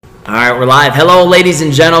All right, we're live. Hello, ladies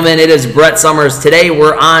and gentlemen. It is Brett Summers. Today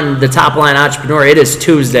we're on the Top Line Entrepreneur. It is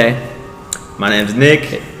Tuesday. My name's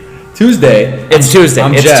Nick. Tuesday. It's Tuesday.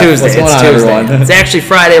 I'm it's Jeff. Tuesday. What's going it's on, Tuesday. everyone? It's actually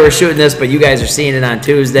Friday. We're shooting this, but you guys are seeing it on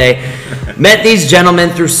Tuesday. Met these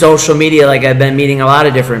gentlemen through social media. Like I've been meeting a lot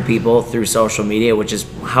of different people through social media, which is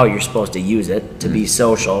how you're supposed to use it, to be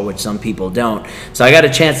social, which some people don't. So I got a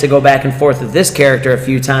chance to go back and forth with this character a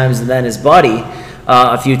few times, and then his buddy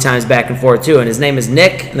a few times back and forth too. And his name is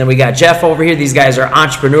Nick. And then we got Jeff over here. These guys are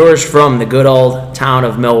entrepreneurs from the good old town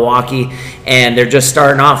of Milwaukee, and they're just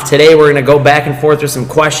starting off. Today we're going to go back and forth with some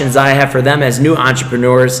questions I have for them as new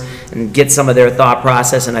entrepreneurs and get some of their thought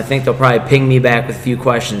process. And I think they'll probably ping me back with a few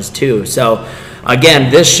questions too. So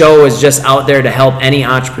again, this show is just out there to help any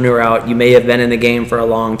entrepreneur out. You may have been in the game for a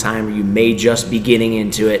long time, or you may just be getting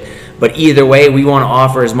into it. But either way, we want to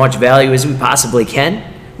offer as much value as we possibly can.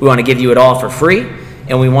 We want to give you it all for free,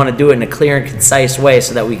 and we want to do it in a clear and concise way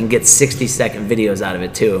so that we can get 60-second videos out of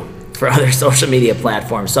it too for other social media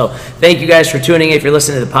platforms. So thank you guys for tuning in if you're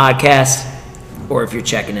listening to the podcast or if you're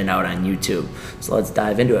checking it out on YouTube. So let's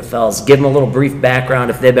dive into it, fellas. Give them a little brief background.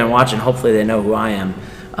 If they've been watching, hopefully they know who I am.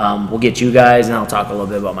 We'll get you guys, and I'll talk a little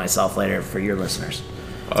bit about myself later for your listeners.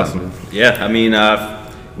 Awesome. Yeah, I mean,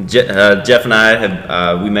 Jeff and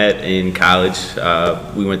I we met in college.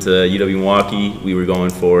 We went to UW Milwaukee. We were going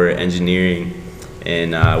for engineering,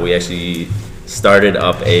 and we actually started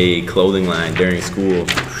up a clothing line during school.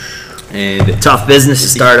 And Tough business to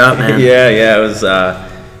start up, man. yeah, it was a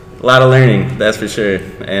lot of learning, that's for sure.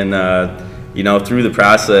 And through the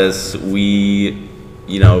process, we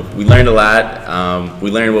learned a lot.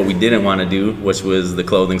 We learned what we didn't want to do, which was the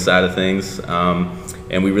clothing side of things.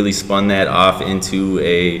 And we really spun that off into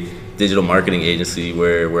a digital marketing agency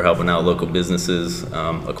where we're helping out local businesses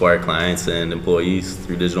acquire clients and employees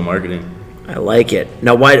through digital marketing. I like it.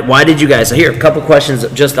 Now, why did you guys? So here, a couple questions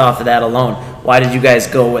just off of that alone. Why did you guys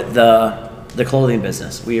go with the clothing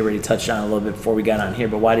business? We already touched on it a little bit before we got on here,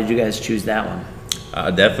 but why did you guys choose that one?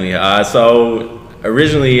 Definitely. So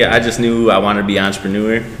originally, I just knew I wanted to be an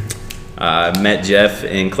entrepreneur. I met Jeff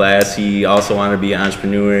in class. He also wanted to be an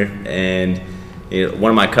entrepreneur, and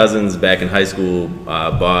one of my cousins back in high school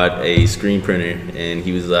bought a screen printer, and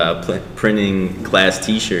he was printing class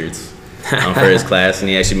T-shirts for his class, and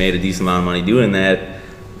he actually made a decent amount of money doing that.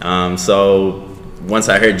 So once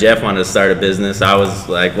I heard Jeff wanted to start a business, I was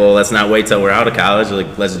like, well, let's not wait till we're out of college.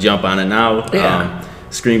 Like, let's jump on it now. Yeah.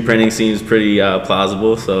 Screen printing seems pretty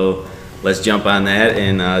plausible, so let's jump on that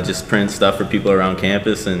and just print stuff for people around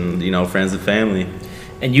campus and friends and family.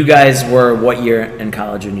 And you guys were what year in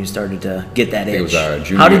college when you started to get that itch? It was our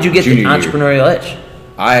junior. How did you get the year. entrepreneurial itch?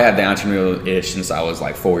 I had the entrepreneurial itch since I was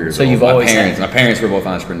like 4 years old. So you've always had. My parents were both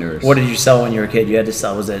entrepreneurs. What did you sell when you were a kid? You had to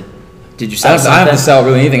sell. Did you I sell something? didn't sell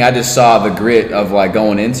really anything. I just saw the grit of like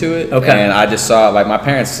going into it. Okay. And I just saw my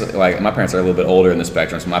parents are a little bit older in the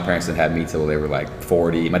spectrum, so my parents didn't have me till they were like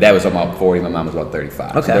 40. My dad was about 40. My mom was about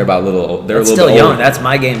 35. Okay. So they're about a little. They're That's a little still bit young. older. That's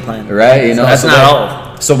my game plan. Right. So that's not old.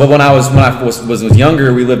 So, but when I was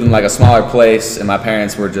younger, we lived in like a smaller place, and my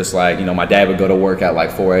parents were just like, my dad would go to work at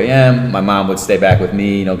like 4 a.m. My mom would stay back with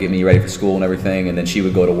me, get me ready for school and everything, and then she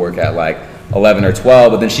would go to work at like 11 or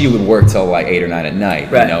 12, but then she would work till like 8 or 9 at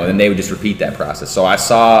night, right. and then they would just repeat that process. So I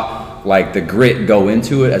saw like the grit go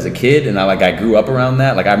into it as a kid, and I grew up around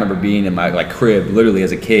that. Like I remember being in my like crib literally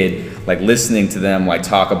as a kid, like listening to them like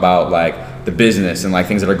talk about like the business and like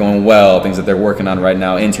things that are going well, things that they're working on right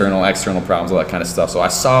now, internal, external problems, all that kind of stuff. So I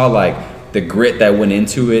saw like the grit that went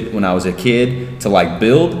into it when I was a kid to like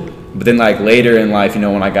build. But then like later in life,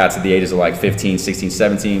 when I got to the ages of like 15, 16,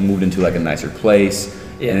 17, moved into like a nicer place.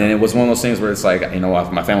 Yeah. And then it was one of those things where it's like,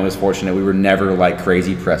 my family was fortunate. We were never like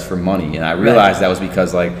crazy pressed for money. And I realized that was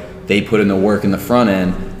because like they put in the work in the front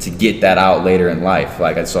end to get that out later in life.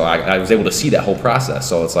 So I was able to see that whole process.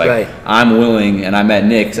 So it's like, right. I'm willing, and I met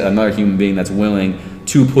Nick, another human being that's willing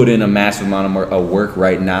to put in a massive amount of work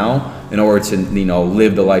right now in order to,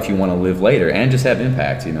 live the life you want to live later and just have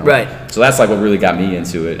impact, Right. So that's like what really got me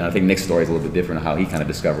into it. And I think Nick's story is a little bit different, how he kind of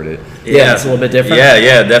discored it. Yeah, it's a little bit different.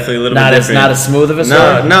 Yeah, definitely a little bit different. Not as smooth of a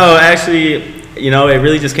story? No, actually, it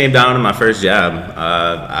really just came down to my first job.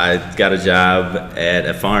 I got a job at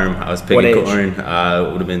a farm. I was picking corn.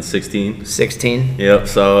 It would have been 16. 16? Yep.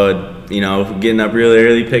 So, getting up really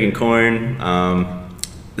early, picking corn.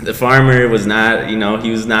 The farmer was not, he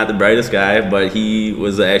was not the brightest guy, but he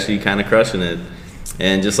was actually kind of crushing it.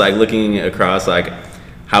 And just like looking across like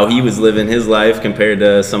how he was living his life compared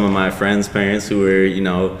to some of my friends' parents who were,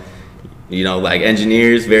 like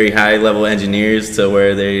engineers, very high level engineers, to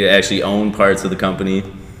where they actually own parts of the company.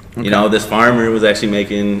 Okay. This farmer was actually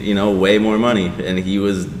making, way more money, and he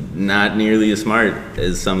was not nearly as smart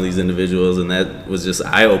as some of these individuals, and that was just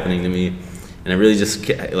eye-opening to me. And it really just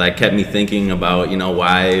kept me thinking about,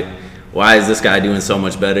 why is this guy doing so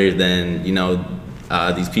much better than,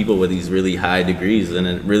 these people with these really high degrees? And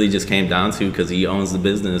it really just came down to because he owns the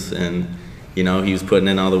business, and he was putting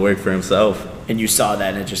in all the work for himself. And you saw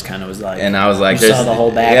that, and it just kind of was like. And I was like, you saw the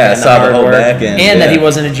whole back. Yeah, I saw the whole back end. And that he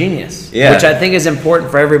wasn't a genius. Yeah. Which I think is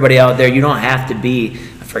important for everybody out there. You don't have to be.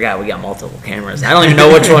 I forgot we got multiple cameras. I don't even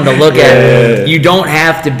know which one to look at. You don't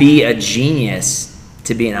have to be a genius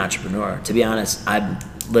to be an entrepreneur. To be honest, I'm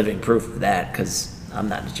living proof of that because I'm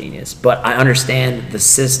not a genius. But I understand the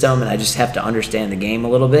system, and I just have to understand the game a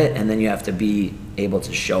little bit, and then you have to be able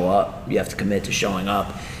to show up. You have to commit to showing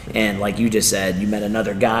up. And like you just said, you met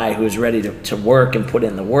another guy who was ready to work and put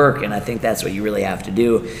in the work, and I think that's what you really have to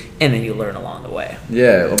do, and then you learn along the way.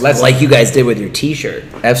 Yeah, well, that's like you guys did with your T-shirt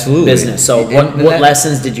business. So what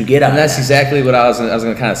lessons did you get out of that? And that's exactly what I was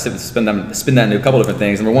going to kind of spin that into a couple different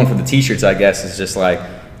things. Number one, for the T-shirts, I guess, is just like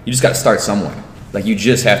you just got to start somewhere. Like you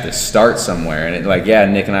just have to start somewhere,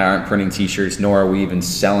 and Nick and I aren't printing T-shirts, nor are we even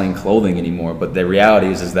selling clothing anymore. But the reality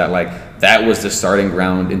is that that was the starting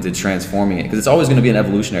ground into transforming it, because it's always going to be an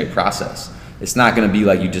evolutionary process. It's not going to be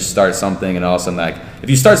like you just start something and all of a sudden, if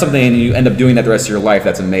you start something and you end up doing that the rest of your life,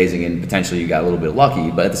 that's amazing, and potentially you got a little bit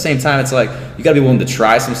lucky. But at the same time, it's like you got to be willing to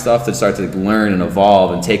try some stuff to start to learn and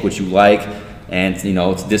evolve and take what you like, and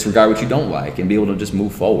to disregard what you don't like, and be able to just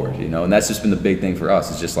move forward, and that's just been the big thing for us.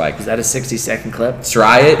 It's just like, is that a 60-second clip?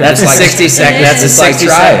 Try it. That's a 60-second. That's a 60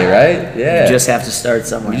 try it, right? Yeah. You just have to start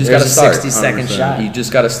somewhere. You just got to start. 60-second shot. You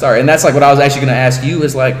just got to start, and that's like what I was actually going to ask you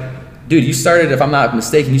is like, dude, you started, if I'm not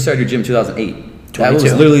mistaken, you started your gym in 2008. That was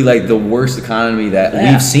literally like the worst economy that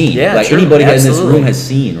we've seen. Yeah, like anybody in this room has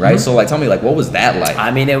seen, right? So like, tell me, like, what was that like?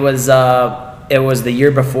 I mean, it was the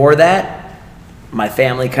year before that. My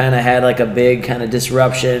family kind of had like a big kind of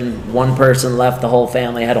disruption. One person left the whole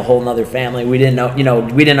family, had a whole nother family. We didn't know,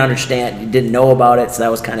 we didn't understand, didn't know about it, so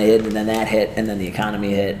that was kind of hidden. And then that hit, and then the economy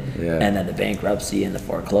hit, and then the bankruptcy and the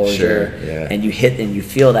foreclosure. And you hit, and you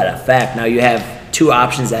feel that effect. Now you have two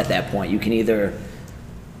options at that point. You can either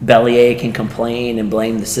bellyache and complain and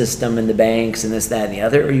blame the system and the banks and this, that, and the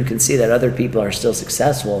other, or you can see that other people are still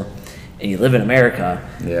successful, and you live in America,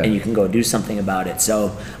 and you can go do something about it.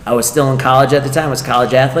 So I was still in college at the time. I was a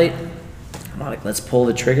college athlete. I'm like, let's pull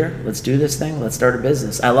the trigger. Let's do this thing. Let's start a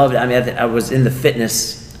business. I loved it. I mean, I was in the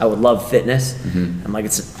fitness. I would love fitness. I'm like,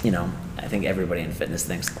 I think everybody in fitness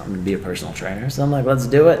thinks I'm going to be a personal trainer. So I'm like, let's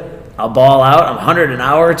do it. I'll ball out. I'm 100 an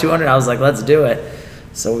hour, 200. I was like, let's do it.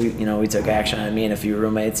 So we took action on me and a few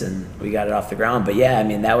roommates, and we got it off the ground. But yeah, I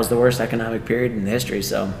mean, that was the worst economic period in history.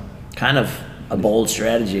 So kind of a bold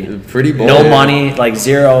strategy. Pretty bold. No money, like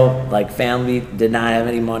zero. Like family did not have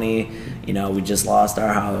any money. We just lost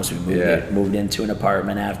our house. We moved into an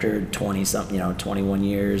apartment after 21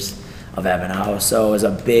 years of having a house. So it was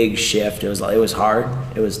a big shift. It was hard.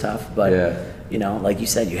 It was tough. But like you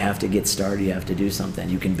said, you have to get started. You have to do something.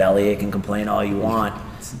 You can bellyache and complain all you want.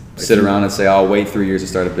 Sit around and say, I'll wait 3 years to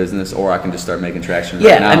start a business, or I can just start making traction right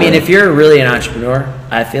now. Yeah, I mean, if you're really an entrepreneur,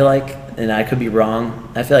 I feel like, and I could be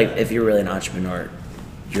wrong, I feel like if you're really an entrepreneur,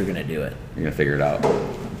 you're going to do it. You're going to figure it out.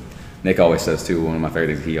 Nick always says, too, one of my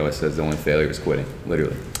favorite things, he always says, the only failure is quitting,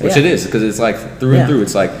 literally. Which it is, because it's like through and through.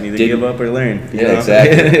 It's like, either give up or learn. Yeah,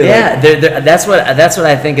 exactly. That's what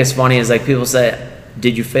I think is funny is like people say,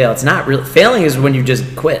 did you fail? It's not really, failing is when you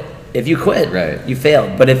just quit. If you quit, you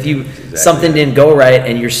failed. But if something didn't go right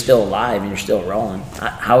and you're still alive and you're still rolling,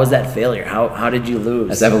 how is that failure? How did you lose?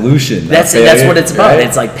 That's evolution. That's what it's about. Right?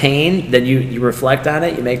 It's like pain. Then you reflect on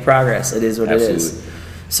it. You make progress. It is what it is.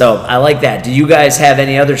 So I like that. Do you guys have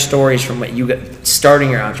any other stories from what you got starting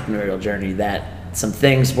your entrepreneurial journey that some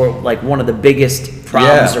things were like one of the biggest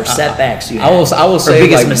problems or setbacks you had? I will say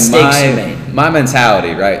biggest like mistakes you made. My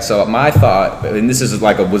mentality, right? So my thought, and this is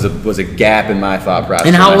like was a gap in my thought process.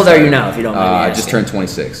 And how old are you now, if you don't mind me asking? I just turned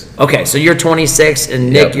 26. Okay, so you're 26, and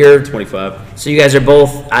Nick, you're 25. So you guys are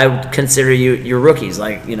both. I would consider you're rookies.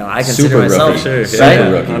 Like I consider super myself rookie. Sure,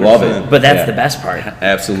 Super rookie. Love it. But that's the best part.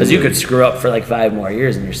 Absolutely. Because you could screw up for like 5 more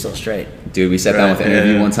years and you're still straight. Dude, we sat down with an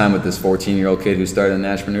interview one time with this 14-year-old kid who started in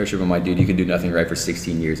entrepreneurship. I'm like, dude, you could do nothing right for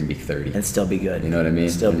 16 years and be 30. And still be good. You know what I mean?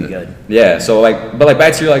 Still be good. Yeah. So but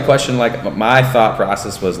back to your question, my thought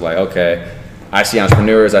process was like, okay, I see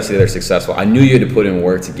entrepreneurs, I see they're successful. I knew you had to put in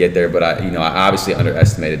work to get there, but I obviously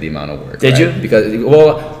underestimated the amount of work. Did you? Because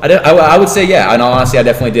I would say yeah. In all honesty, I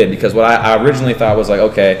definitely did, because what I originally thought was like,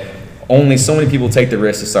 okay, only so many people take the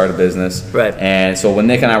risk to start a business. Right. And so when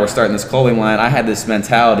Nick and I were starting this clothing line, I had this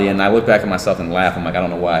mentality, and I look back at myself and laugh. I'm like, I don't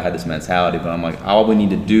know why I had this mentality, but I'm like, all we need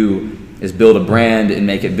to do is build a brand and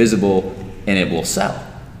make it visible, and it will sell.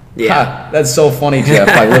 Ha, that's so funny, Jeff.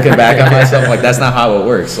 Like looking back on myself, like that's not how it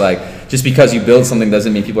works. Like just because you build something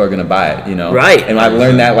doesn't mean people are gonna buy it, you know? Right. And I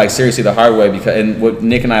learned that like seriously the hard way and what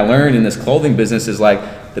Nick and I learned in this clothing business is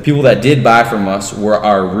like the people that did buy from us were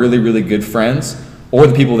our really, really good friends, or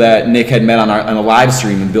the people that Nick had met on a live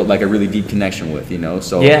stream and built like a really deep connection with, you know?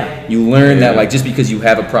 So you learn that like just because you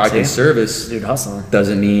have a product and service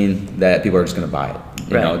doesn't mean that people are just gonna buy it.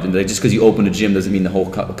 You know, just because you open a gym doesn't mean the whole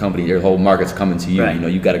company or the whole market's coming to you. You know,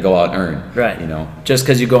 you got to go out and earn. Right. You know, just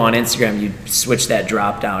because you go on Instagram, you switch that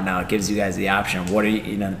drop down. Now it gives you guys the option. What are you?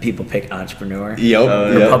 You know, people pick entrepreneur.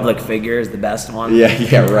 Or public figure is the best one. Yeah.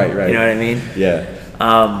 Right. You know what I mean?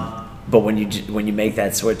 Yeah. But when you make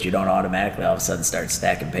that switch, you don't automatically all of a sudden start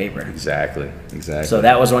stacking paper. Exactly. So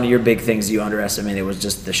that was one of your big things you underestimated, was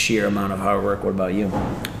just the sheer amount of hard work. What about you?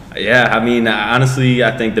 Yeah, I mean, honestly,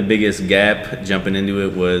 I think the biggest gap jumping into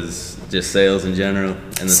it was just sales in general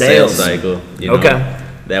and the sales cycle. You know,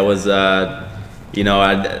 that was, you know,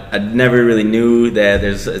 I never really knew that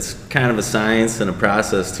it's kind of a science and a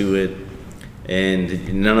process to it,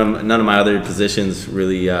 and none of my other positions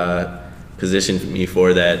really positioned me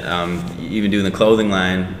for that. Even doing the clothing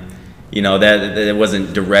line, you know, that it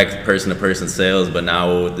wasn't direct person-to-person sales, but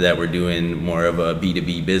now that we're doing more of a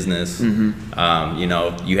B2B business, you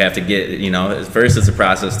know, you have to get, you know, at first it's a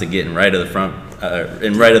process to get in right of the front,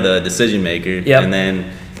 in right of the decision maker, and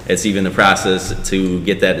then it's even the process to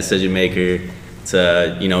get that decision maker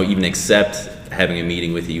to, you know, even accept having a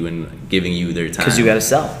meeting with you and giving you their time. Because you got to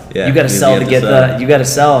sell. Yeah, you got to sell to get you got to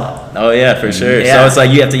sell. Oh yeah, for sure. Yeah. So it's like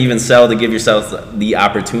you have to even sell to give yourself the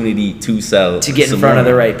opportunity to sell. To get in front of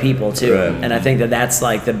the right people too. Right. And I think that's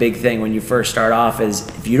like the big thing when you first start off is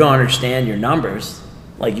if you don't understand your numbers,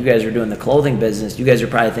 like you guys are doing the clothing business, you guys are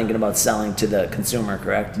probably thinking about selling to the consumer,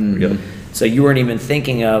 correct? Yep. So you weren't even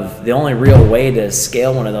thinking of the only real way to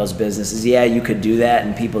scale one of those businesses. Yeah, you could do that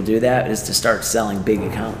and people do that, is to start selling big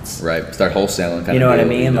accounts. Right. Start wholesaling. You know what I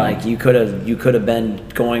mean? Like you could have been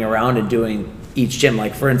going around and doing each gym.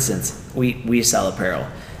 Like for instance, we sell apparel.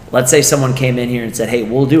 Let's say someone came in here and said, "Hey,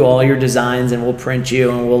 we'll do all your designs and we'll print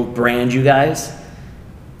you and we'll brand you guys."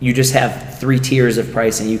 You just have 3 tiers of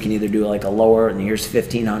pricing. You can either do like a lower, and here's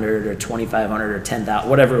 $1,500 or $2,500 or $10,000,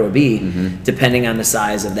 whatever it would be, depending on the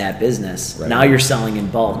size of that business. Right. Now you're selling in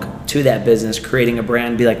bulk to that business, creating a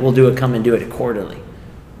brand. Be like, we'll do it. Come and do it quarterly.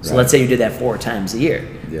 So let's say you did that 4 times a year,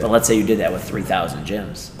 but let's say you did that with 3,000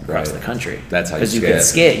 gyms across the country. That's how you scale.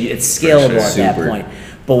 Because you can scale. It's scalable at that point.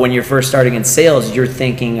 But when you're first starting in sales, you're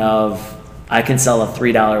thinking of, I can sell a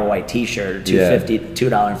 $3 white T-shirt or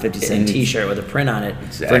 $2.50 T-shirt with a print on it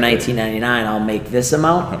for $19.99. I'll make this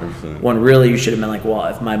amount. 100%. When really you should have been like, well,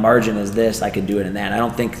 if my margin is this, I could do it in that. I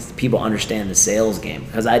don't think people understand the sales game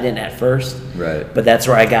because I didn't at first. Right. But that's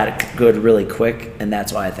where I got it good really quick, and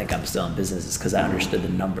that's why I think I'm still in business, is because I understood the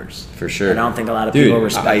numbers. For sure. And I don't think a lot of people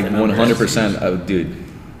respect the numbers. 100%. Dude.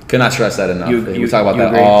 Could not stress that enough. We talk about that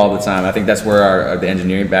agree? All the time. I think that's where the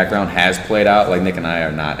engineering background has played out. Like Nick and I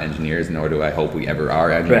are not engineers, nor do I hope we ever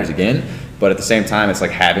are engineers again. But at the same time, it's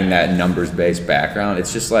like having that numbers-based background.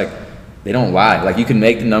 It's just like they don't lie. Like you can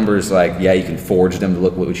make the numbers like, yeah, you can forge them to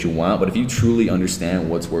look what you want. But if you truly understand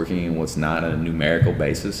what's working and what's not on a numerical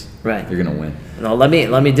basis, you're gonna win. No, let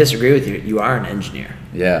me disagree with you. You are an engineer.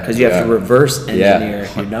 Yeah. Because you have to reverse engineer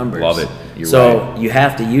your numbers. Love it. You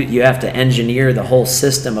have to engineer the whole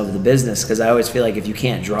system of the business, because I always feel like if you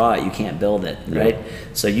can't draw it, you can't build it, right?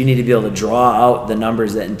 So you need to be able to draw out the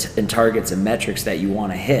numbers and targets and metrics that you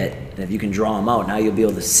want to hit. And if you can draw them out, now you'll be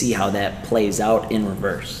able to see how that plays out in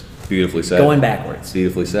reverse. Beautifully said. Going backwards.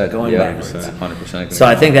 Beautifully said. Going backwards. 100%. So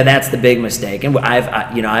I think that's the big mistake. And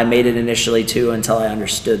I made it initially too until I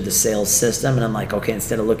understood the sales system. And I'm like, okay,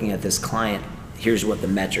 instead of looking at this client, here's what the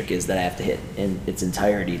metric is that I have to hit in its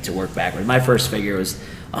entirety to work backwards. My first figure was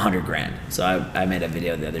 $100,000. So I made a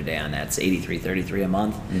video the other day on that. It's $83.33 a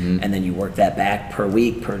month. And then you work that back per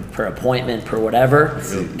week, per appointment, per whatever.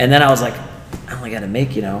 And then I was like, I only got to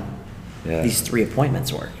make, these 3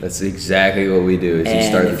 appointments work. That's exactly what we do. Is and you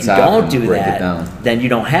start at the top don't and do break that, it down. then you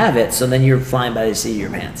don't have it. So then you're flying by the seat of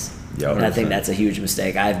your pants. Yep. And I think that's a huge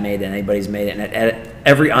mistake. I've made it. Anybody's made it. And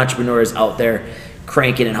every entrepreneur is out there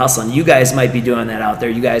cranking and hustling. You guys might be doing that out there.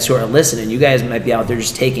 You guys who are listening, you guys might be out there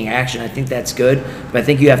just taking action. I think that's good. But I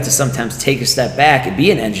think you have to sometimes take a step back and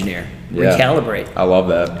be an engineer. Recalibrate. I love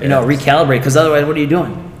that. Recalibrate, because otherwise what are you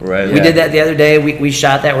doing? Right. We did that the other day. We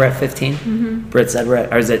shot that. We're at 15. Britt said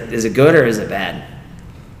is it good or is it bad?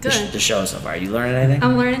 Good. The show so far. You learning anything?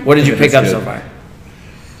 I'm learning. What did you pick up so far?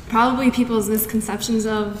 Probably people's misconceptions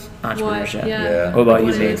of entrepreneurship. What about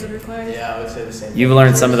you, Zane? Yeah, I would say the same. You've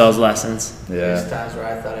learned some of those lessons. There's times where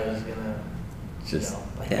I thought I was gonna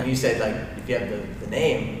Yeah. And you said like if you have the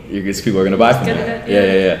name, people are gonna buy from you. Good,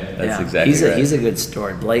 Yeah. That's exactly right. He's a good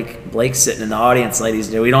story. Blake's sitting in the audience, ladies.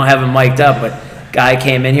 We don't have him mic'd up, but guy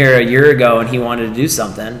came in here a year ago and he wanted to do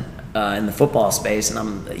something in the football space,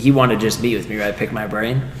 and he wanted to just meet with me, right? Pick my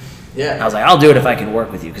brain. yeah. I was like, I'll do it if I can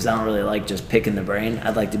work with you, because I don't really like just picking the brain.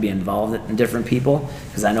 I'd like to be involved in different people,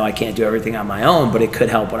 because I know I can't do everything on my own, but it could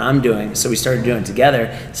help what I'm doing. So we started doing it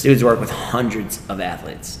together. This dude's worked with hundreds of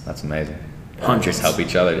athletes. That's amazing. Hundreds. Just help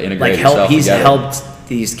each other, integrate He's together. helped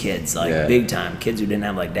these kids Yeah. big time. Kids who didn't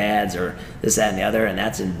have dads or this, that, and the other, and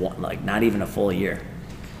that's in not even a full year.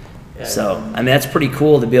 Yeah. So I mean that's pretty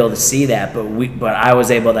cool to be able to see that. But I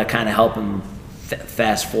was able to kind of help him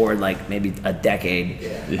fast forward maybe a decade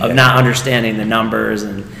of not understanding the numbers,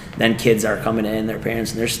 and then kids are coming in, their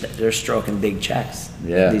parents, and they're stroking big checks.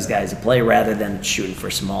 Yeah. These guys to play rather than shooting for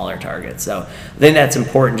smaller targets. So I think that's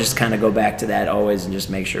important. Just kind of go back to that always, and just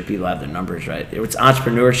make sure people have their numbers right. It's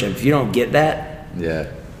entrepreneurship. If you don't get that, Yeah.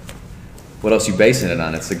 What else you basing it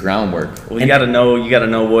on? It's the groundwork. Well, you gotta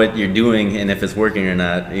know what you're doing and if it's working or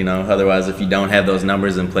not. Otherwise, if you don't have those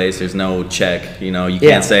numbers in place, there's no check. You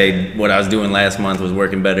can't say what I was doing last month was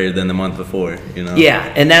working better than the month before.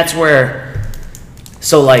 Yeah, and that's where.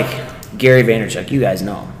 So Gary Vaynerchuk, you guys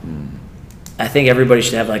know him. I think everybody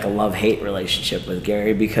should have a love-hate relationship with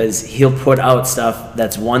Gary, because he'll put out stuff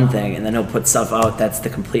that's one thing, and then he'll put stuff out that's the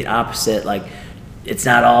complete opposite. It's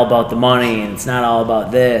not all about the money, and it's not all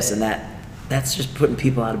about this and that. That's just putting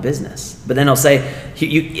people out of business. But then he'll say,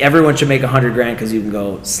 everyone should make $100,000 because you can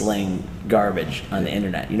go sling garbage on the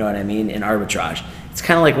internet. You know what I mean? In arbitrage. It's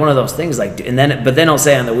kind of like one of those things. But then he'll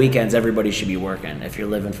say on the weekends, everybody should be working if you're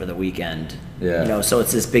living for the weekend. Yeah. So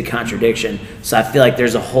it's this big contradiction. So I feel like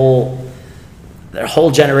there's a whole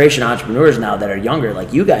generation of entrepreneurs now that are younger,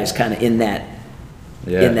 like you guys, kind of in that,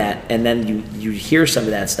 and then you hear some of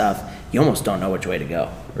that stuff, you almost don't know which way to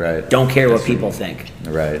go. Right. Don't care what people think.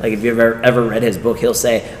 Right. If you've ever read his book, he'll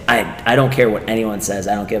say, I don't care what anyone says.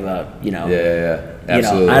 I don't give a, Yeah.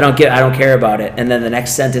 Absolutely. I don't care about it. And then the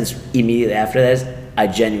next sentence immediately after that is, I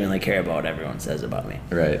genuinely care about what everyone says about me.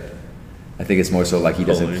 Right. I think it's more so he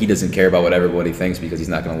doesn't care about what everybody thinks, because he's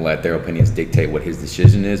not going to let their opinions dictate what his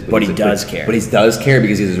decision is. But he does care. But he does care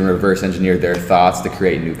because he has reverse engineered their thoughts to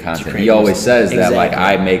create new content. He always says that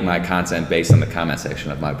I make my content based on the comment section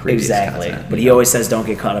of my previous content. But he always says don't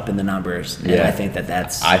get caught up in the numbers. And Yeah. I think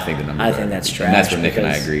that's. I think the numbers. I think that's trash. And that's where Nick and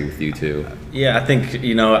I agree with you too. Yeah, I think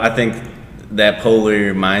that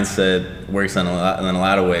polar mindset works in a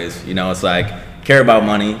lot of ways. It's care about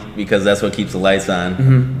money because that's what keeps the lights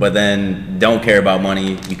on, but then don't care about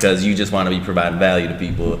money because you just want to be providing value to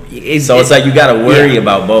people. So it's you got to worry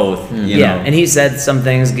about both. You know? And he said some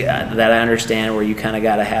things that I understand, where you kind of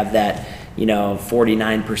got to have that,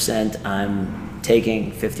 49% I'm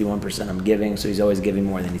taking, 51% I'm giving. So he's always giving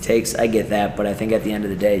more than he takes. I get that, but I think at the end of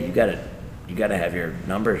the day, you got to have your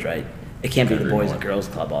numbers right. It can't be the Boys and Girls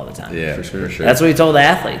Club all the time. Yeah, for sure. That's what we told the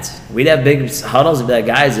athletes. We'd have big huddles and be like,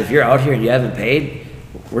 guys, if you're out here and you haven't paid,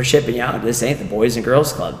 we're shipping you out. This ain't the Boys and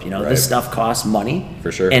Girls Club. This stuff costs money.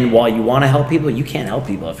 For sure. And while you want to help people, you can't help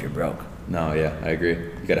people if you're broke. No, yeah, I agree.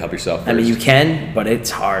 You got to help yourself first. I mean, you can, but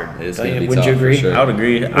it's hard. It is gonna be Wouldn't you tough, for agree? sure. I would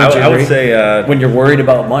agree. Wouldn't I you would agree? say when you're worried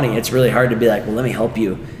about money, it's really hard to be like, well, let me help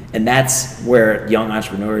you. And that's where young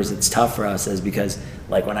entrepreneurs, it's tough for us, is because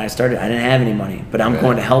when I started, I didn't have any money, but I'm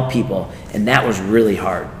going to help people, and that was really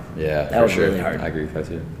hard. Yeah, that was really hard. I agree with that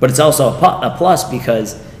too. But it's also a plus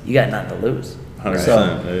because you got nothing to lose. 100%.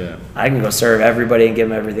 So I can go serve everybody and give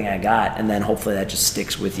them everything I got, and then hopefully that just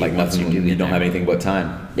sticks with you. Once Nothing. you don't have anything but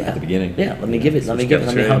time at the beginning. Yeah, let me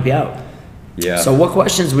help you out. Yeah. So what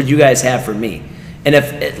questions would you guys have for me? And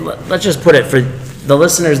let's just put it for the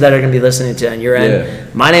listeners that are going to be listening to on your end. Yeah.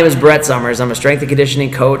 My name is Brett Summers. I'm a strength and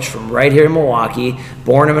conditioning coach from right here in Milwaukee.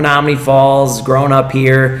 Born in Menominee Falls, grown up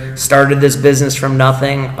here. Started this business from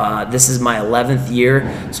nothing. This is my 11th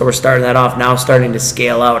year, so we're starting that off now. Starting to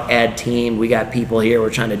scale out, add team. We got people here.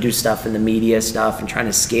 We're trying to do stuff in the media stuff and trying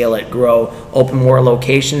to scale it, grow, open more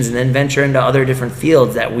locations, and then venture into other different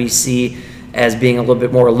fields that we see as being a little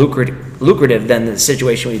bit more lucrative than the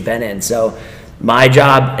situation we've been in. So my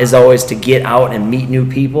job is always to get out and meet new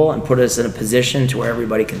people and put us in a position to where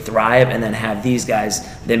everybody can thrive, and then have these guys,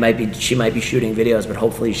 she might be shooting videos, but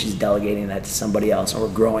hopefully she's delegating that to somebody else, and we're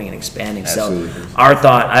growing and expanding. Absolutely. So our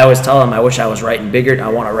thought, I always tell them, I wish I was writing bigger. I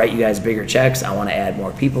want to write you guys bigger checks. I want to add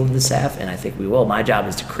more people to the staff, and I think we will. My job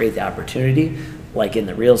is to create the opportunity, like in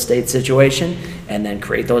the real estate situation, and then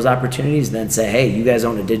create those opportunities, and then say, hey, you guys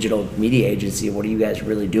own a digital media agency, what are you guys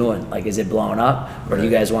really doing? Like, is it blowing up, or do you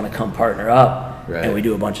guys want to come partner up, and we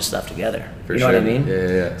do a bunch of stuff together? For you know sure. what I mean?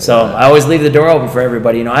 Yeah. So I always leave the door open for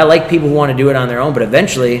everybody. You know, I like people who want to do it on their own, but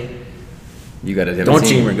eventually, You got to have don't a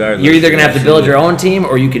team you? regardless. You're either gonna have to build your own team,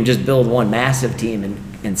 or you can just build one massive team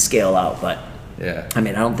and scale out. But Yeah. I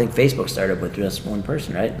mean, I don't think Facebook started with just one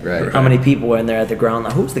person, right? Right. How many people were in there at the ground?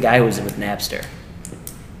 Who's the guy who was with Napster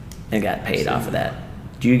and got paid off of that?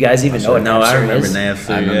 Do you guys even know what No, I Napster remember is? Napster.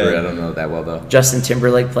 I remember. yeah. I don't know that well though. Justin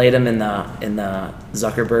Timberlake played him in the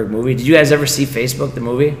Zuckerberg movie. Did you guys ever see Facebook, the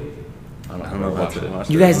movie? I I don't know about it. it.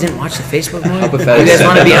 You guys didn't watch the Facebook movie? How You pathetic. guys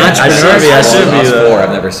want to be entrepreneurs? I should be, though.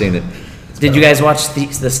 I've never seen it. Did you guys watch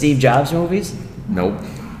the Steve Jobs movies? Nope.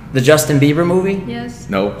 The Justin Bieber movie? Yes.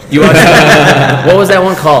 Nope. You watched what was that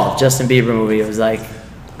one called? Justin Bieber movie. It was like,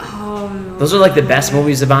 Oh, those are like the best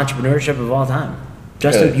movies of entrepreneurship of all time.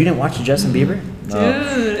 Justin, Good. you didn't watch the Justin Bieber?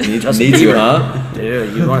 dude. Need Justin to, Bieber. huh?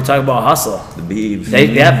 Dude, you want to talk about hustle? The Beebs. They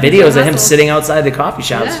have videos of him Hustle. sitting outside the coffee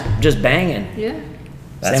shops Yeah. just banging. Yeah.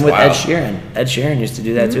 That's Same with wild. Ed Sheeran. Ed Sheeran used to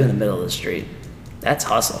do that too in the middle of the street. That's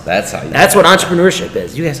hustle. That's how you. That's what entrepreneurship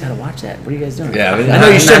is. You guys got to watch that. What are you guys doing? Yeah, I mean, I know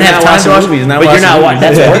you shouldn't not have time to watching watch movies, not but you're watching not watching.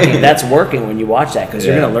 movies. That's working. That's working when you watch that because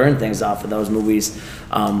you're Yeah. going to learn things off of those movies.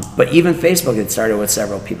 But even Facebook, it started with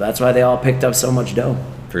several people. That's why they all picked up so much dough.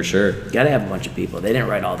 For sure. You got to have a bunch of people. They didn't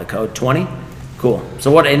write all the code. 20? Cool.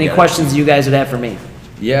 So what? Any Yeah. questions you guys would have for me?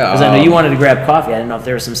 Yeah. Because I know you wanted to grab coffee. I didn't know if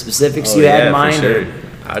there were some specifics Oh, you had in for mind. sure. Or,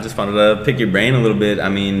 I just wanted to pick your brain a little bit. I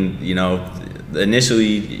mean, you know, initially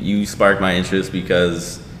you sparked my interest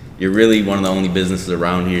because you're really one of the only businesses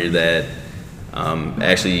around here that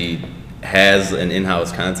actually has an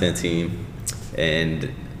in-house content team and,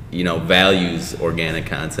 you know, values organic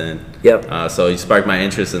content. Yep. So you sparked my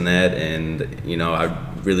interest in that, and, you know, I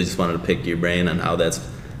really just wanted to pick your brain on how that's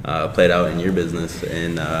played out in your business.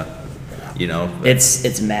 And, you know,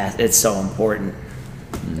 It's math. It's so important.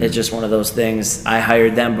 It's just one of those things. I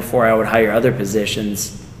hired them before I would hire other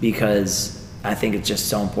positions because I think it's just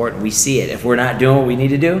so important. We see it. If we're not doing what we need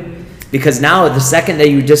to do, because now the second that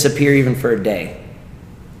you disappear even for a day,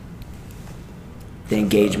 the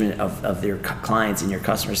engagement of your clients and your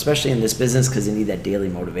customers, especially in this business, because they need that daily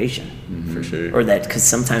motivation. for sure. Or that because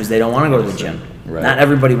sometimes they don't want to go to the gym. Right. Not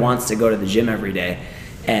everybody wants to go to the gym every day.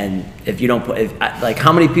 And if you don't put, like,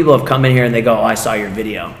 how many people have come in here and they go, oh, I saw your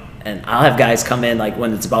video. And I'll have guys come in like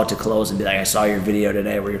when it's about to close and be like, I saw your video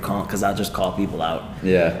today where you're calling, because I'll just call people out.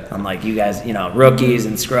 Yeah. I'm like, you guys, you know, rookies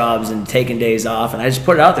and scrubs and taking days off. And I just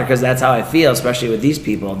put it out there because that's how I feel, especially with these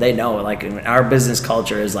people. They know, like, our business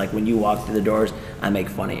culture is like when you walk through the doors, I make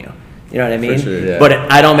fun of you. You know what I mean? sure, yeah. But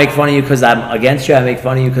I don't make fun of you because I'm against you. I make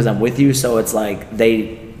fun of you because I'm with you. So it's like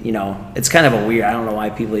you know, it's kind of a weird, I don't know why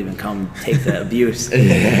people even come take the abuse. But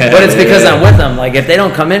it's because I'm with them. Like, if they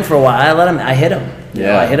don't come in for a while, I hit them. You know,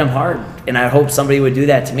 Yeah. I hit them hard. And I hope somebody would do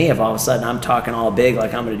that to me if all of a sudden I'm talking all big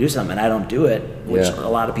like I'm going to do something and I don't do it, which Yeah. a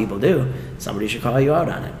lot of people do. Somebody should call you out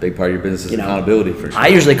on it. Big part of your business is You know, accountability for sure. I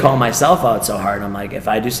usually call myself out so hard. I'm like, if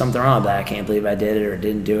I do something wrong, I'm like, I can't believe I did it or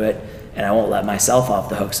didn't do it. And I won't let myself off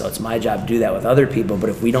the hook. So it's my job to do that with other people. But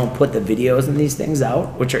if we don't put the videos and these things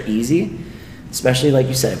out, which are easy, especially like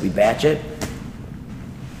you said, if we batch it,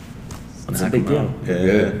 it's a Knock big 'em deal. out. Yeah.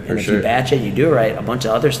 Good. And For if sure. you batch it, you do it right, a bunch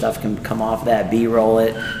of other stuff can come off that, B-roll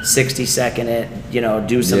it, 60-second it, you know,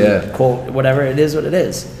 do some Yeah. quote, whatever, it is what it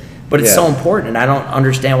is. But it's Yeah. so important, and I don't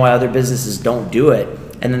understand why other businesses don't do it,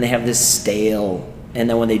 and then they have this stale, and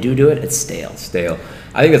then when they do it, it's stale. Stale.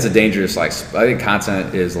 I think that's a dangerous, like, I think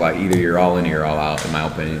content is like either you're all in or you're all out, in my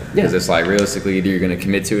opinion. Because Yeah. it's like realistically, either you're going to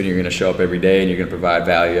commit to it and you're going to show up every day and you're going to provide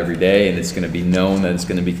value every day and it's going to be known that it's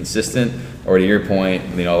going to be consistent. Or to your point,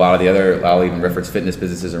 you know, a lot of the other, I'll even reference fitness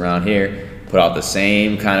businesses around here, put out the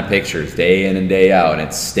same kind of pictures day in and day out and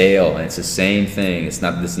it's stale and it's the same thing. It's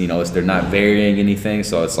not this, you know, they're not varying anything.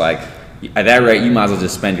 So it's like, at that rate, you might as well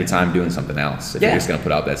just spend your time doing something else if Yeah. you're just going to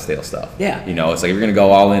put out that stale stuff. Yeah. You know, it's like if you're going to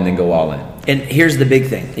go all in, then go all in. And here's the big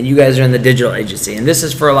thing, and you guys are in the digital agency, and this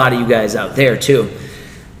is for a lot of you guys out there too.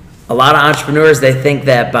 A lot of entrepreneurs, they think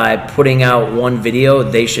that by putting out one video,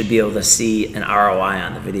 they should be able to see an ROI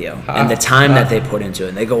on the video and the time that they put into it.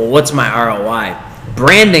 And they go, well, what's my ROI?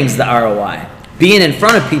 Branding's the ROI. Being in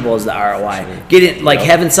front of people is the ROI. Getting, like,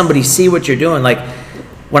 having somebody see what you're doing. Like,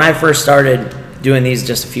 when I first started doing these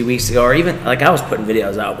just a few weeks ago, or even, like, I was putting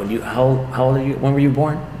videos out when you, how old are you, when were you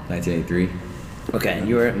born? 1983. Okay, and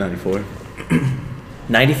you were 94.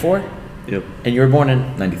 94? Yep. And you were born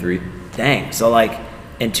in, 93. dang, so like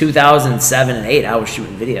in 2007 and 8, I was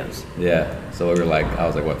shooting videos. Yeah. So we were like, I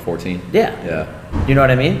was like, what, 14? Yeah. Yeah. You know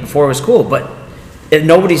what I mean? Before it was cool, but if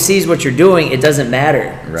nobody sees what you're doing, it doesn't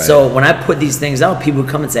matter. Right. So when I put these things out, people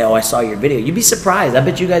come and say, "Oh, I saw your video." You'd be surprised. I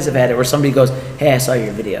bet you guys have had it where somebody goes, "Hey, I saw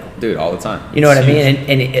your video." Dude, all the time. You know what I mean?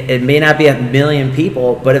 And it may not be 1,000,000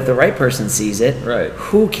 people, but if the right person sees it, Right.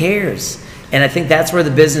 who cares? And I think that's where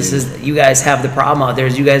the businesses that you guys have the problem out there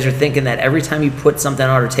is you guys are thinking that every time you put something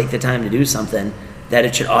out or take the time to do something, that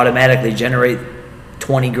it should automatically generate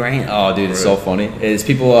 20 grand. Oh, dude, it's so funny. It's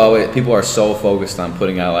people are so focused on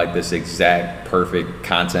putting out like this exact perfect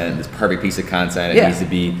content, this perfect piece of content. It Yeah. needs to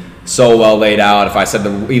be so well laid out. If I said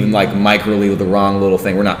even like microly with the wrong little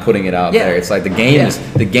thing, we're not putting it out Yeah. there. It's like the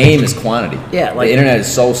game is quantity. Yeah, like- the internet is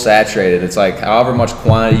so saturated. It's like however much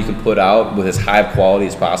quantity you can put out with as high quality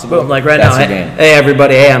as possible. Boom, like right that's now, the game. hey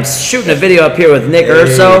everybody, hey, I'm shooting a video up here with Nick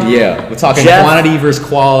Urso. Yeah, we're talking Jeff. quantity versus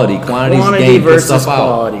quality. Quantity's Quantity game. Put versus stuff out.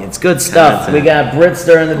 quality. It's good stuff. We got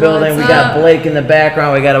Britster in the building. We What's got up? Blake in the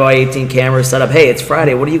background. We got about 18 cameras set up. Hey, it's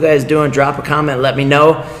Friday. What are you guys doing? Drop a comment. Let me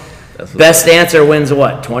know. That's Best answer wins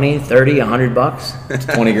what? 20, 30, 100 bucks?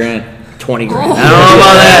 20 grand. 20 grand. I don't know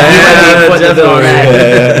about that. You might be putting the bill on Definitely.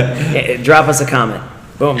 that. Hey, drop us a comment.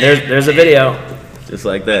 Boom. There's a video. Just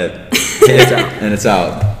like that. It's out. And it's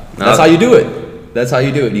out. That's how you do it. That's how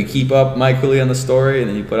you do it. You keep up microly on the story, and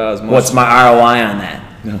then you put out as much. What's my ROI on that?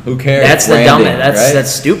 Who cares? That's the Branding, dumbest. right? That's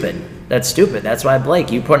stupid. That's stupid. That's why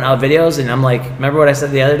Blake, you putting out videos, and I'm like, remember what I said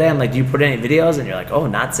the other day? I'm like, do you put any videos? And you're like, oh,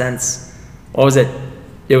 not since. What was it?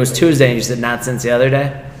 It was Tuesday, and you said not since the other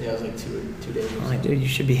day. Yeah, it was like two days. I'm like, dude, you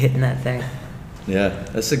should be hitting that thing, Yeah,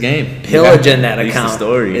 that's the game. pillaging that At least the account.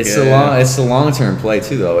 story. It's yeah. the long term play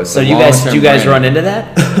too, though. It's So the you guys, long-term do you guys brand. run into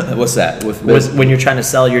that What's that? With when you're trying to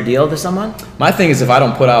sell your deal to someone? my thing is, if I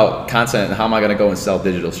don't put out content, how am I going to go and sell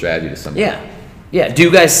digital strategy to somebody? Yeah, yeah. Do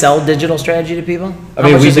you guys sell digital strategy to people? I How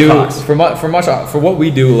mean, much we does it do cost? for what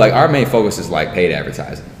we do. Like our main focus is like paid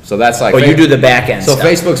advertising. So that's like Oh, you do the back end So stuff.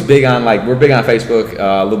 Facebook's big on like we're big on Facebook,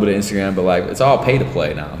 a little bit of Instagram, but like it's all pay to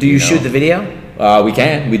play now. Do you know? shoot the video?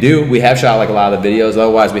 We do. We have shot like a lot of the videos.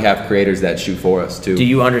 Otherwise, we have creators that shoot for us too. Do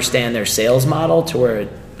you understand their sales model to where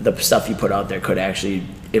the stuff you put out there could actually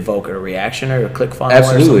evoke a reaction or a click funnel? Or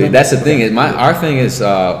Absolutely. something? That's the thing. Our thing is,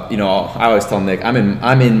 you know, I always tell Nick, I'm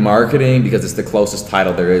in marketing because it's the closest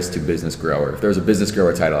title there is to business grower. If there's a business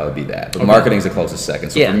grower title, I would be that. But marketing's the closest second.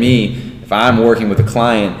 So Yeah. for me, if I'm working with a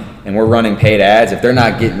client and we're running paid ads, if they're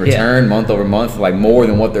not getting return month over month, like more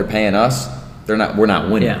than what they're paying us, we're not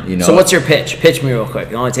winning. Yeah. You know. So what's your pitch? Pitch me real quick.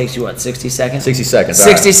 It only takes you what, 60 seconds? 60 seconds.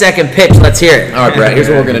 60-second pitch. Let's hear it. All right, Brett, here's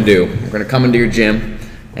what we're going to do. We're going to come into your gym,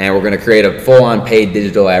 and we're going to create a full-on paid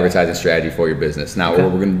digital advertising strategy for your business. Now, what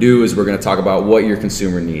we're going to do is we're going to talk about what your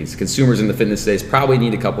consumer needs. Consumers in the fitness space probably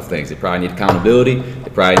need a couple things. They probably need accountability. They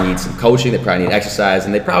probably need some coaching. They probably need exercise,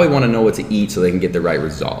 and they probably want to know what to eat so they can get the right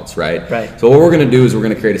results, right? Right. So what we're going to do is we're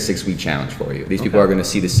going to create a 6-week challenge for you. These people are going to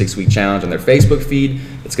see the 6-week challenge on their Facebook feed.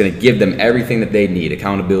 It's going to give them everything that they need: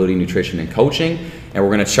 accountability, nutrition, and coaching. And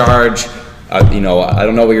we're going to charge. You know, I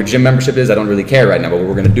don't know what your gym membership is. I don't really care right now. But what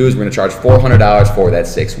we're going to do is we're going to charge $400 for that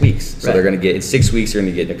 6 weeks. So Right. they're going to get in 6 weeks. You're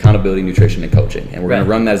going to get accountability, nutrition, and coaching. And we're going Right. to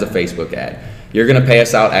run that as a Facebook ad. You're going to pay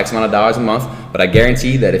us out X amount of dollars a month. But I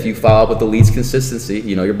guarantee that if you follow up with the leads consistency,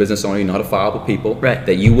 you know, you're a business owner, you know how to follow up with people. Right.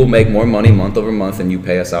 That you will make more money month over month than you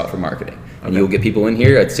pay us out for marketing. And you'll get people in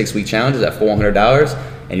here at 6-week challenges at $400.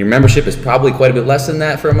 And your membership is probably quite a bit less than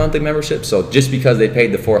that for a monthly membership. So just because they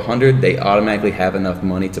paid the $400, they automatically have enough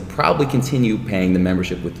money to probably continue paying the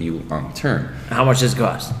membership with you long term. How much does it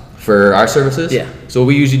cost? For our services, Yeah. So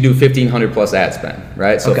we usually do $1,500 plus ad spend,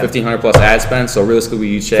 right? So Okay. $1,500 plus ad spend. So realistically, we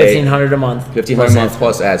usually say $1,500 a month. $1,500 a month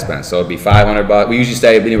plus ad spend. So it'd be $500. We usually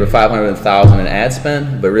say anywhere $500 and $1,000 in ad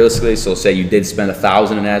spend. But realistically, so say you did spend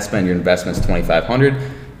 $1,000 in ad spend, your investment's $2,500.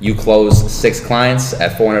 You close 6 clients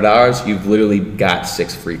at $400. You've literally got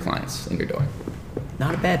 6 free clients in your door.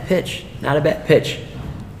 Not a bad pitch. Not a bad pitch.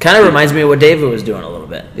 Kind of reminds me of what David was doing a little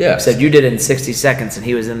bit. Yeah. Except you did it in 60 seconds, and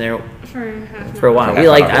he was in there For half for a while. For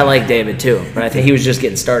half an hour. I like David too, but I think he was just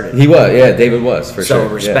getting started. He was, yeah, David was for So sure.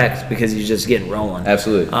 Yeah. respect because he's just getting rolling.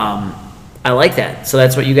 Absolutely. I like that. So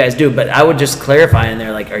that's what you guys do. But I would just clarify in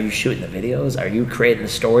there, like, are you shooting the videos? Are you creating the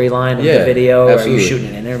storyline of Yeah, the video? absolutely. Are you shooting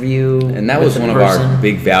an interview? And that with was the one of person? our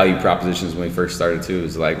big value propositions when we first started too.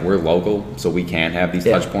 Is like we're local, so we can have these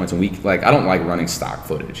Yeah. touch points, and we like. I don't like running stock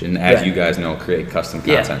footage, and as Yeah. you guys know, create custom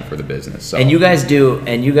Yeah. content for the business. So And you guys do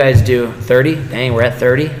 30? Dang, we're at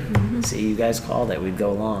 30? See, you guys called it. We'd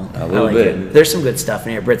go long. A little I like bit. it. There's some good stuff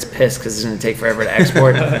in here. Britt's pissed because it's going to take forever to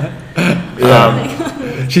export.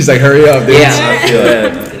 she's like, "Hurry up, dude!" Yeah. I feel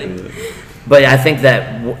that. But I think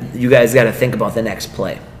that you guys got to think about the next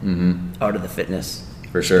play out of the fitness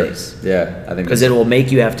For sure. space. Yeah, I think Because it will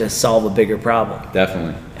make you have to solve a bigger problem.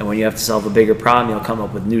 definitely. And when you have to solve a bigger problem, you'll come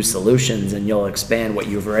up with new solutions and you'll expand what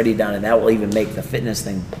you've already done. And that will even make the fitness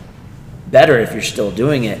thing better if you're still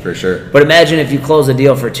doing it. For sure. But imagine if you close a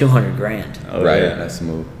deal for 200 grand. Oh, Right, yeah. that's the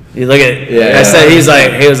move. You look at, Yeah. I said, he was like,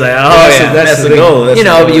 oh yeah, That's the goal. That's you the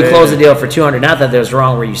know, goal, but you yeah. close a deal for 200. Not that there's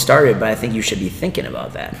wrong where you started, but I think you should be thinking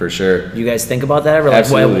about that. For sure. You guys think about that ever? Like,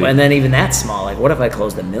 Absolutely. and then even that small, like, what if I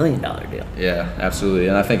closed $1 million deal? Yeah, absolutely.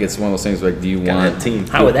 And I think it's one of those things like, do you Got want that team.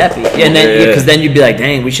 How would that be? And then, Yeah. because then you'd be like,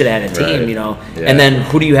 dang, we should have had a team, Right. you know? Yeah. And then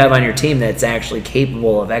who do you have on your team that's actually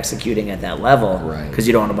capable of executing at that level? Right. Because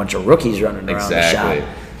you don't want a bunch of rookies running around Exactly. the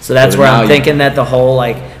shop. So that's But where now I'm you- thinking that the whole,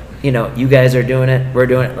 like, you know, you guys are doing it, we're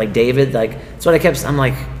doing it, like David, like, that's what I kept, I'm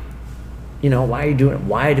like, you know, why are you doing it?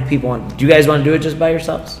 Why do people want, do you guys want to do it just by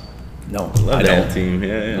yourselves? No. Love I that don't. team.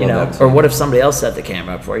 Yeah, yeah. You know, that or what if somebody else set the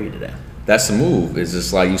camera up for you today? that's the move. It's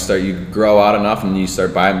just like you grow out enough and you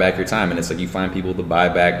start buying back your time, and it's like you find people to buy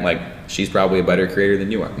back. Like, she's probably a better creator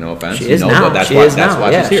than you are. No offense. She is you now. But that's She why, is that's now.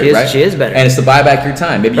 why Yeah, she's here, she is- right? she is better. And it's to buy back your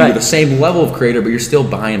time. Maybe Right. you're the same level of creator, but you're still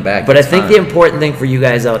buying back. But your I think time. the important thing for you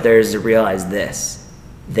guys out there is to realize this.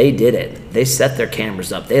 They did it. They set their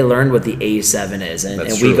cameras up. They learned what the A7 is. And,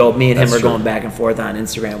 That's and we true. go, me and him That's are true. going back and forth on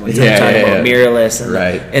Instagram when Yeah, we're talking yeah, about yeah. mirrorless and,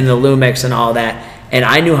 Right. and the Lumix and all that. And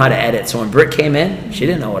I knew how to edit. So when Britt came in, she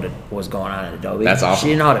didn't know what was going on in Adobe. That's awesome. She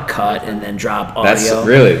didn't know how to cut and then drop audio. That's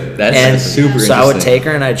really that's and super so I would interesting. take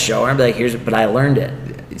her and I'd show her and be like, "Here's," but I learned it.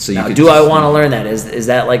 So you Now, could do I just- want to learn that? Is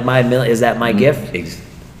that like is that my gift?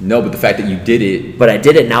 No, but the fact that you did it, But I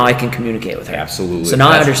did it. Now I can communicate with her. Absolutely. So now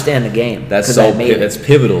I That's- understand the game. that's 'cause so I made it. that's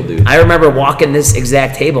pivotal, dude. I remember walking this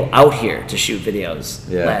exact table out here to shoot videos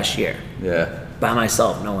Yeah. last year Yeah, by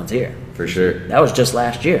myself. No one's here. for sure. That was just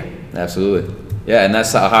last year. Absolutely. Yeah, and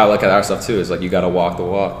that's how I look at our stuff too. It's like you got to walk the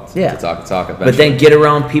walk. Yeah. To talk the talk. But eventually. then get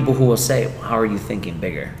around people who will say, "How are you thinking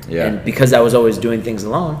bigger?" Yeah. And because I was always doing things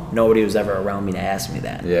alone, nobody was ever around me to ask me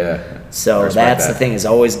that. Yeah. So I respect that's that. the thing, is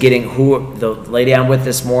always getting the lady I'm with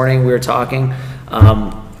this morning, we were talking,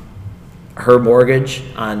 her mortgage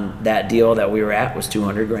on that deal that we were at was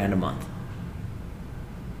 200 grand a month.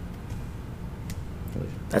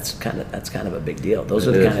 That's kind of a big deal. Those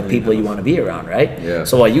are It the is. kind of people you want to be around, right? Yeah.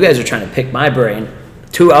 So while you guys are trying to pick my brain,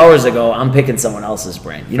 2 hours ago, I'm picking someone else's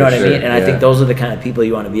brain. You know For what I sure, mean? And I yeah. think those are the kind of people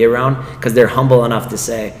you want to be around, because they're humble enough to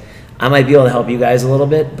say, I might be able to help you guys a little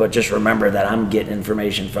bit, but just remember that I'm getting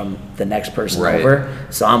information from the next person Right. over.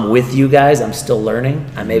 So I'm with you guys. I'm still learning.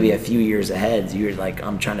 I may be a few years ahead. You're like,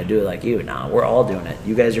 I'm trying to do it like you. Now we're all doing it.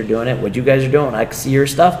 You guys are doing it. What you guys are doing, I can see your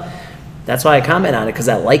stuff. That's why I comment on it, because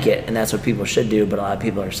I like it, and that's what people should do. But a lot of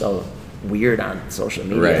people are so weird on social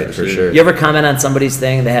media. Right, for sure. You ever comment on somebody's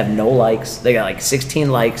thing? They have no likes. They got like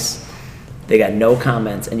 16 likes. They got no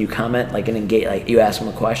comments, and you comment like an engage, like you ask them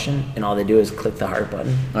a question, and all they do is click the heart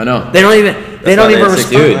button. I know. They don't even why they have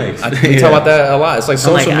 16 respond. likes. We talk about that a lot. It's like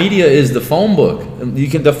Oh my social God. media is the phone book.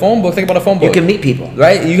 The phone book. Think about a phone book. You can meet people.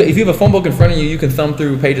 Right? If you have a phone book in front of you, you can thumb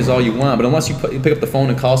through pages all you want. But unless you pick up the phone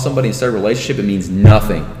and call somebody and start a relationship, it means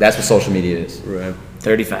nothing. That's what social media is. Right.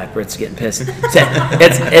 35, Britt's getting pissed.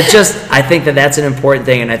 It's just, I think that's an important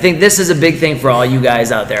thing. And I think this is a big thing for all you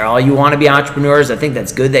guys out there. All you want to be entrepreneurs, I think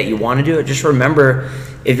that's good that you want to do it. Just remember,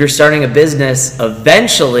 if you're starting a business,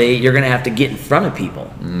 eventually you're going to have to get in front of people.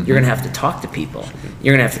 Mm-hmm. You're going to have to talk to people.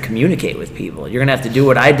 You're going to have to communicate with people. You're going to have to do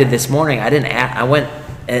what I did this morning. I went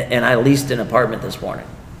and I leased an apartment this morning.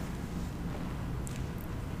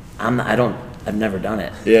 I've never done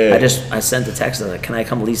it. Yeah. I sent a text, I was like, can I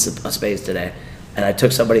come lease a space today? And I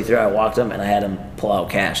took somebody through, I walked them, and I had them pull out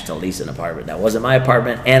cash to lease an apartment. That wasn't my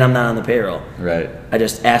apartment, and I'm not on the payroll. Right. I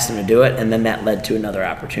just asked them to do it, and then that led to another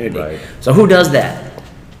opportunity. Right. So who does that?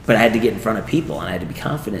 But I had to get in front of people, and I had to be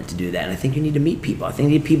confident to do that. And I think you need to meet people. I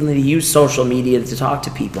think people need to use social media to talk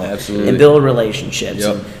to people. Absolutely. And build relationships.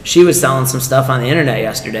 Yep. And she was selling some stuff on the internet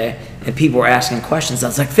yesterday, and people were asking questions. I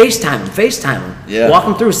was like, FaceTime them. Yeah. Walk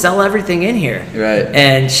them through, sell everything in here. Right.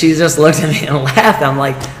 And she just looked at me and laughed. I'm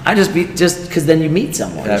like, just because then you meet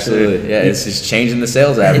someone. Absolutely. Yeah. It's just changing the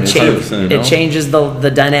sales It, avenue. changes, 100%, it changes the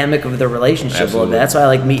dynamic of the relationship a little Absolutely. bit. That's why I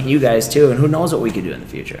like meeting you guys too, and who knows what we could do in the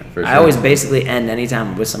future. For I sure. always basically end any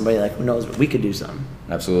time with somebody like, who knows, we could do something.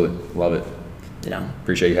 Absolutely. Love it. You know?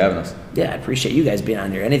 Appreciate you having us. Yeah, I appreciate you guys being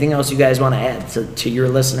on here. Anything else you guys want to add to your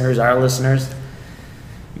listeners, our listeners?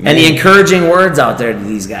 Any encouraging words out there to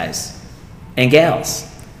these guys and gals?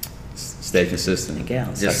 Stay consistent. And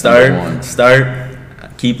gals. Just That's number one. start,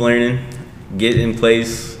 keep learning, get in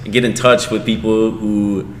place, get in touch with people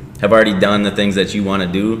who have already done the things that you want to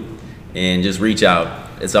do, and just reach out.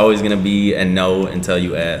 It's always going to be a no until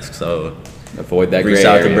you ask. So Avoid that Reach gray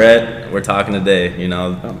out area. to Brett. We're talking today. You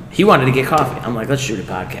know, He wanted to get coffee. I'm like, let's shoot a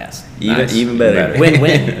podcast. even better.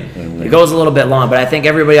 Win-win. It goes a little bit long, but I think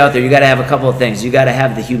everybody out there, you got to have a couple of things. You got to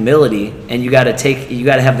have the humility, and you got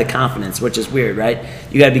to have the confidence, which is weird, right?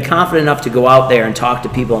 You got to be confident enough to go out there and talk to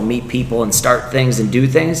people and meet people and start things and do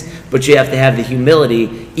things, but you have to have the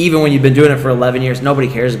humility, even when you've been doing it for 11 years. Nobody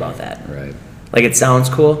cares about that. Right. Like, it sounds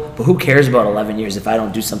cool, but who cares about 11 years if I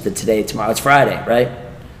don't do something today, tomorrow? It's Friday, right?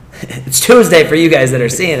 It's Tuesday for you guys that are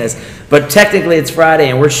seeing this, but technically it's Friday,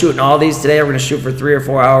 and we're shooting all these today. We're going to shoot for 3 or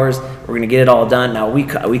 4 hours. We're going to get it all done. Now, we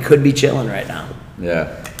could be chilling right now.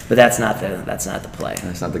 Yeah. But that's not the play.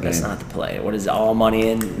 That's not the game. That's not the play. What is it? All money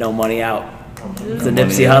in, no money out? It's the money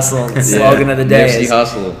Nipsey in. Hussle slogan of the day. Nipsey is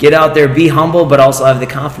Hussle. Get out there, be humble, but also have the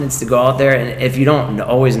confidence to go out there. And if you don't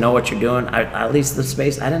always know what you're doing, at least the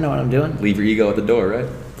space, I didn't know what I'm doing. Leave your ego at the door, right?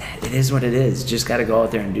 It is what it is. Just got to go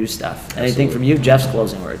out there and do stuff. Anything from you? Jeff's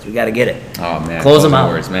closing words. We got to get it. Oh man, Close them closing out.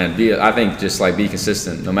 words, man. I think just like be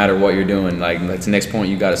consistent, no matter what you're doing. Like the next point,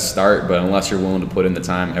 you got to start. But unless you're willing to put in the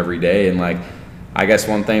time every day, and like, I guess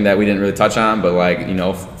one thing that we didn't really touch on, but like, you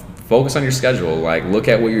know, focus on your schedule. Like, look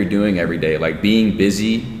at what you're doing every day. Like, being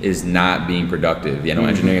busy is not being productive. You know,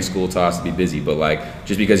 engineering school taught us to be busy, but like,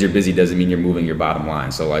 just because you're busy doesn't mean you're moving your bottom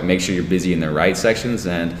line. So like, make sure you're busy in the right sections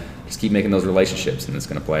and just keep making those relationships, and it's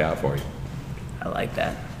going to play out for you. I like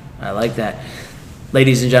that. I like that.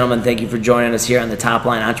 Ladies and gentlemen, thank you for joining us here on the Top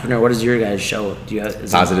Line Entrepreneur. What is your guys' show? Do you have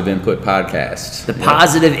Positive Input Podcast. The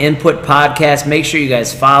Positive Input Podcast. Make sure you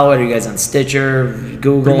guys follow it. Are you guys on Stitcher,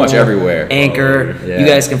 Google? Pretty much everywhere. Anchor. Yeah. You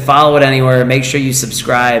guys can follow it anywhere. Make sure you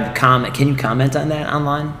subscribe, comment. Can you comment on that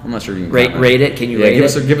online? I'm not sure if you can Rate, comment. rate it. Can you Yeah, rate give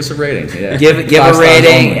it? us a rating. Yeah. Give 5 a stars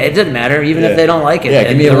rating. only. It doesn't matter, even Yeah. if they don't like it. Yeah,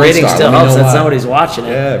 give me a the 1 rating star. still Let me helps know that why. somebody's watching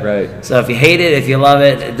it. Yeah, right. So if you hate it, if you love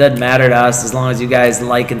it, it doesn't matter to us as long as you guys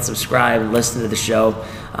like and subscribe and listen to the show.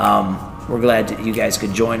 We're glad that you guys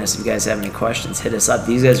could join us. If you guys have any questions, hit us up.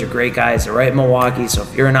 These guys are great guys. They're right in Milwaukee. So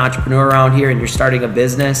if you're an entrepreneur around here and you're starting a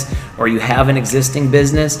business, or you have an existing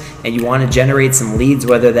business and you want to generate some leads,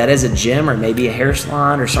 whether that is a gym or maybe a hair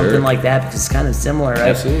salon or something Sure. like that, because it's kind of similar, right?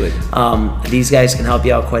 Absolutely. These guys can help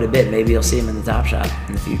you out quite a bit. Maybe you'll see them in the Top Shop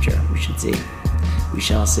in the future. We should see. We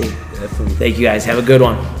shall see. Definitely. Thank you guys. Have a good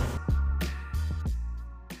one.